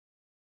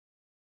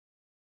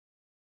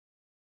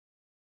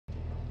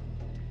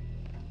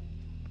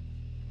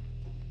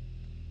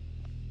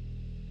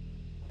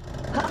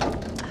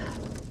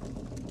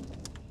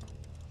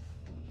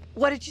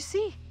What did you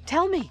see?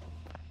 Tell me.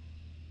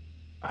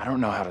 I don't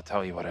know how to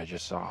tell you what I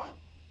just saw.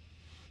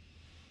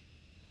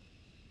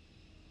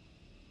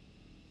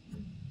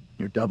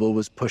 Your double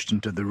was pushed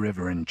into the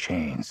river in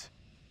chains.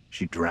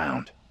 She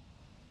drowned.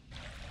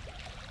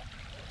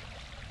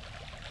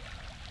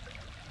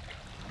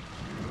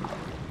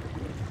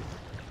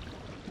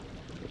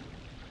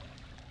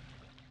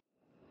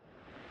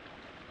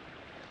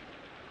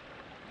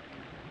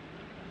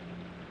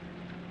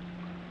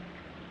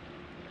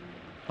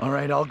 All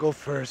right, I'll go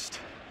first.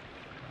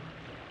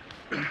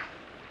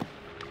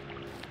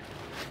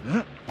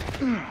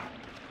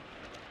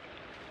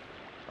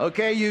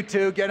 Okay, you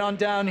two, get on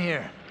down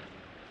here.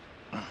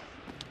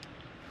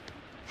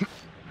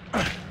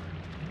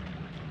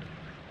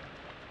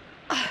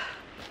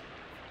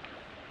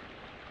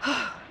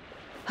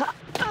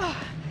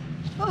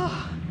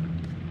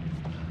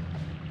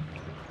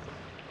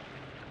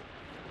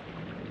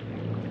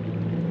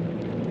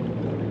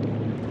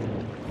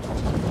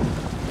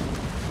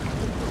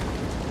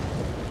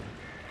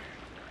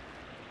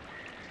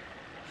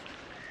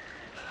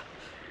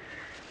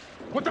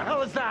 What the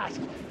hell is that?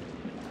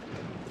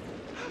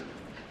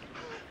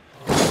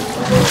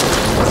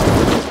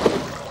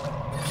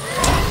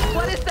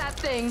 What is that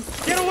thing?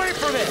 Get away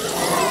from it!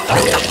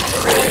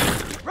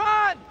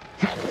 Run!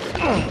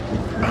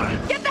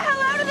 Get the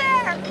hell out of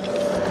there!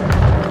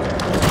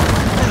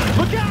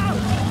 Look out!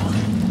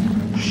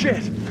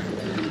 Shit!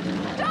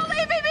 Don't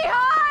leave me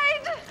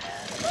behind!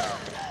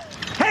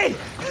 Hey!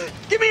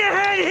 Give me a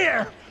hand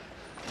here!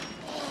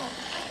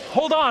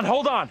 Hold on,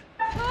 hold on.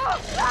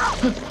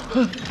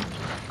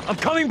 I'm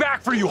coming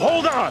back for you,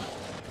 hold on!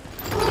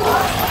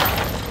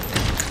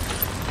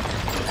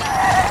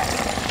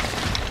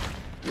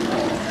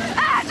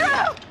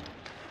 Andrew!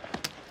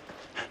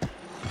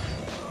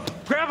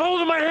 Grab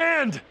hold of my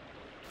hand!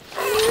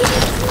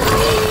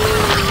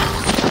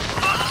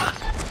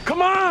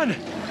 Come on!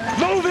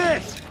 Move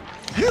it!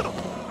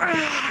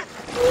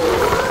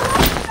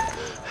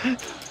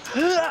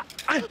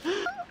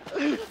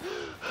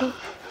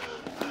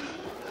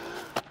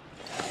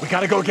 We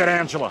gotta go get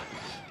Angela.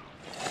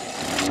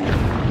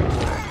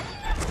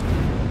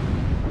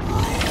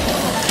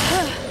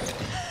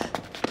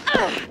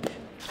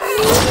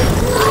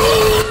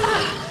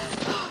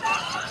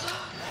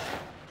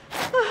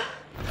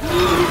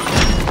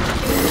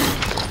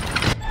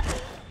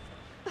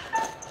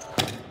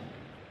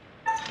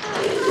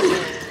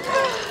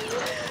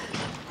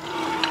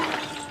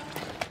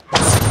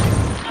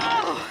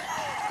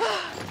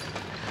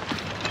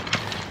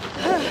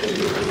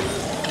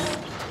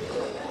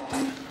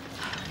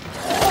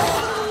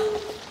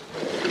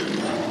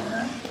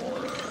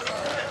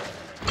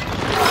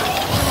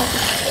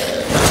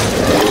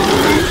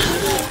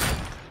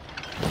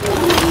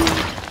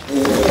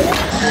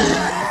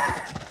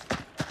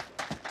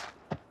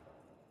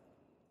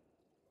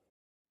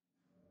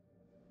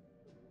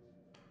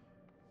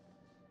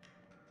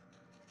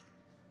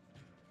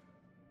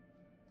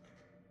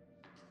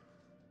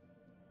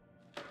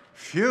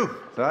 Phew,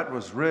 that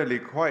was really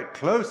quite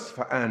close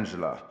for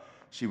Angela.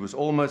 She was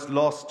almost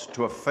lost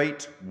to a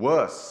fate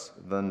worse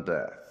than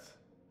death.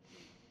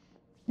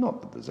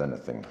 Not that there's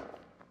anything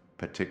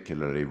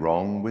particularly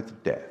wrong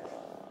with death.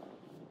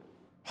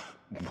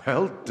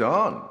 Well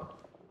done.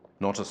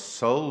 Not a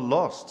soul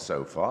lost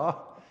so far.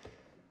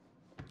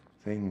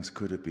 Things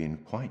could have been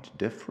quite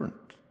different.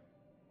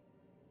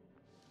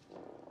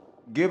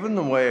 Given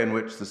the way in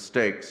which the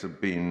stakes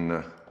have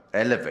been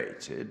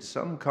elevated,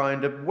 some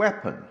kind of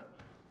weapon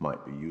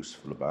might be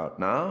useful about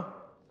now.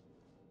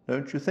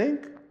 Don't you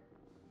think?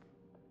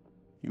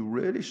 You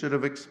really should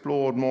have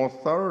explored more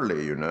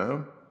thoroughly, you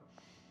know.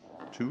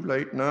 Too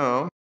late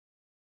now.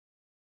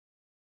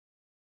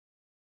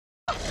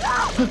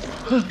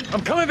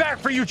 I'm coming back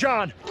for you,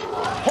 John!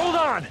 Hold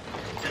on!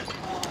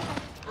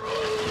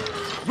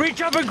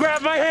 Reach up and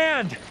grab my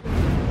hand!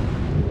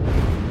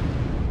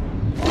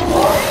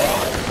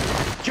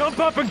 Jump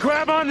up and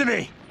grab onto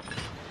me!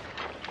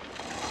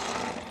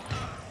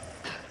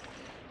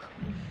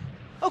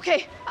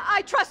 Okay,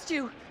 I trust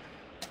you.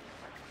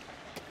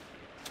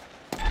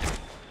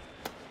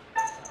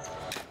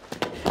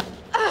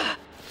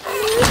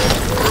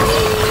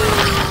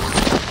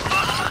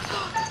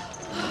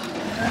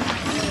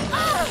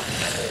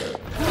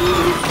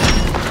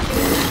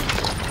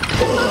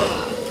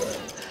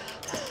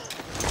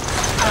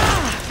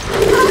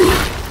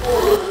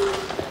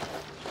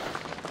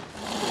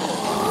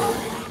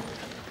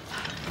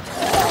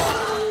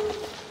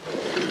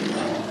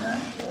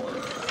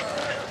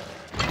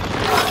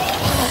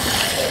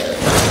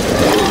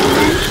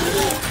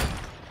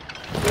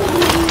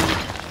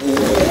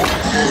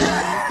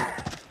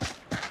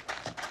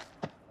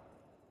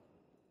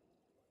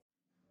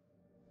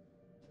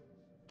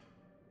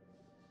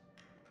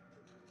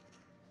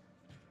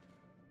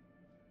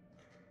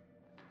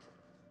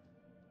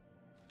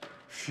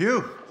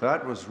 Phew,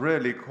 that was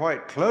really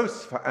quite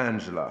close for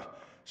Angela.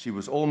 She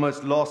was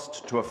almost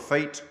lost to a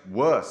fate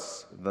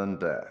worse than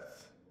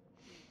death.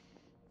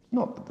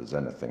 Not that there's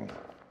anything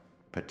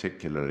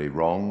particularly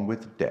wrong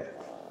with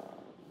death.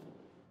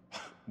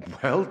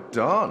 Well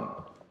done.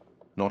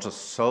 Not a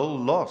soul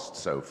lost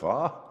so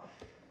far.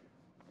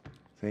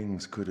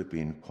 Things could have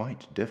been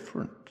quite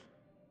different.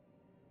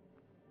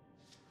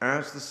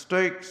 As the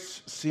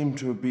stakes seem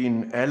to have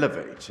been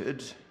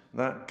elevated,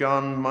 that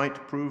gun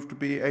might prove to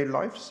be a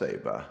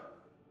lifesaver.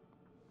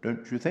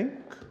 Don't you think?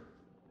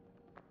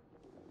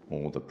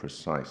 Or the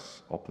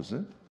precise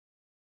opposite?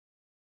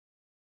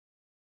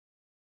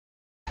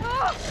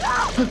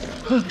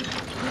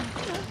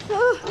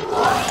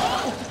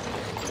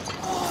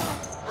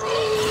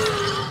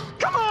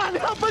 Come on,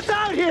 help us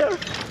out here!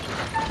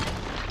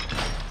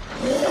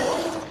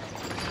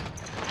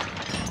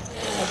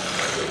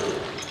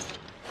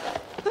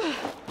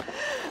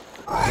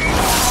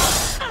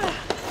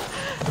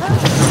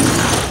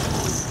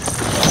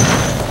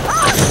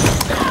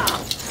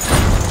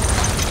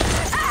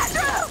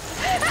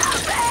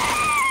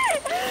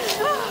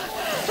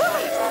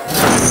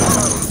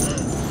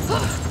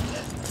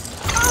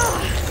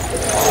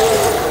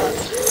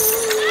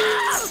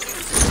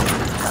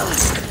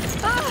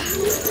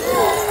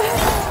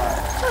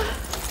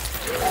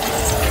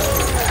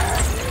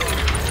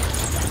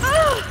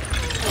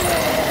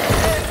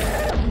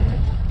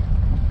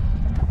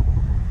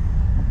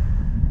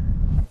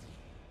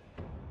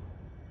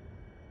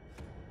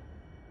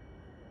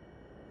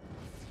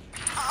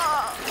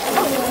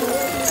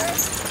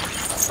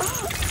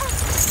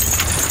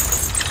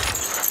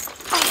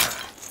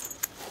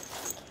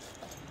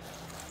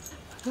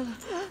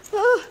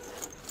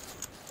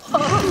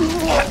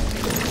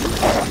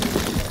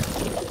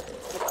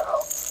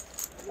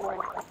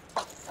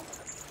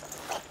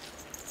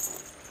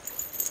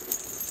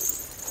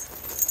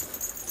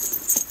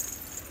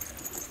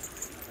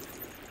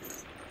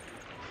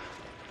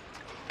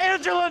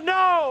 Angela,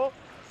 no!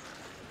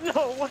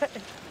 No way!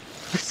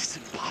 This is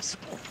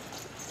impossible.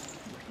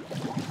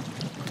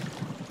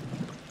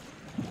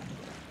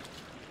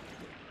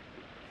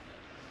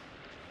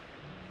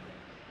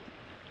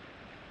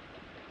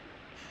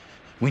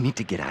 We need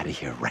to get out of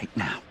here right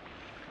now.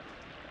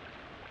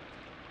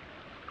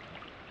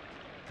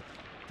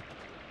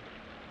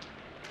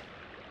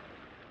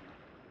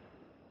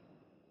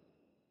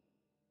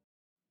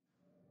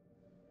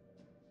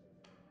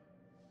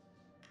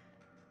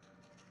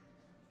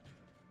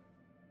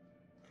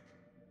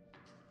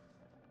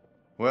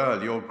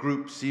 Well, your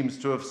group seems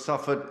to have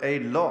suffered a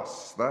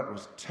loss. That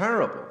was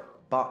terrible,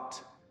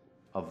 but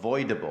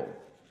avoidable.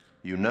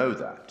 You know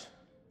that.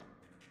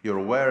 You're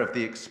aware of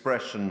the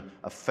expression,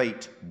 a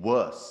fate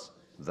worse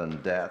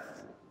than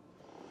death.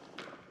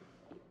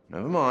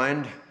 Never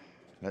mind.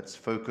 Let's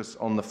focus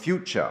on the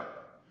future,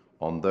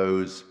 on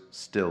those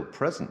still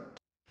present.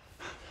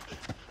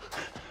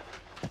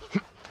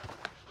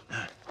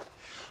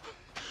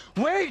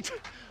 Wait!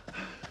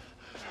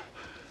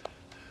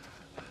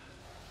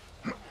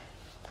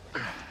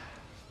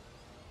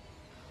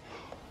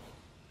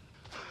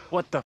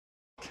 What the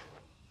f***?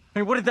 I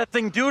mean, what did that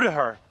thing do to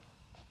her?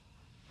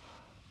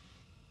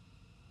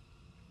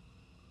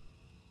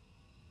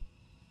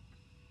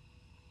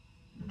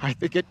 I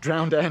think it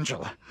drowned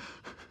Angela.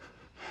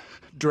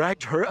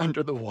 Dragged her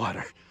under the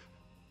water.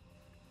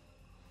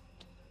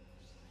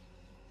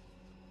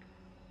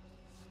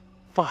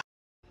 Fuck.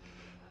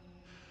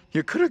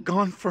 You could have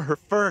gone for her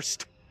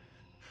first.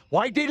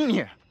 Why didn't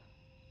you?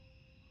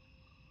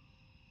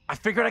 I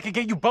figured I could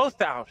get you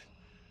both out.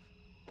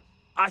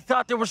 I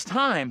thought there was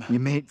time. You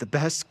made the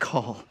best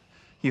call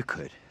you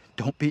could.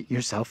 Don't beat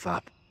yourself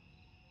up.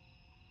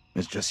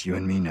 It's just you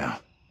and me now.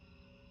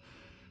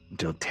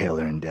 Until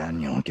Taylor and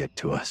Daniel get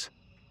to us.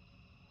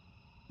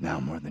 Now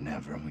more than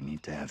ever, we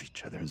need to have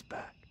each other's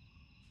back.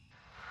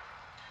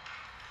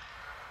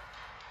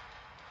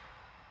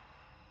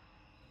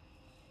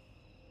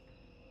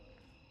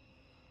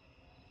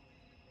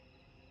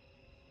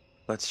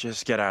 Let's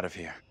just get out of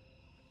here.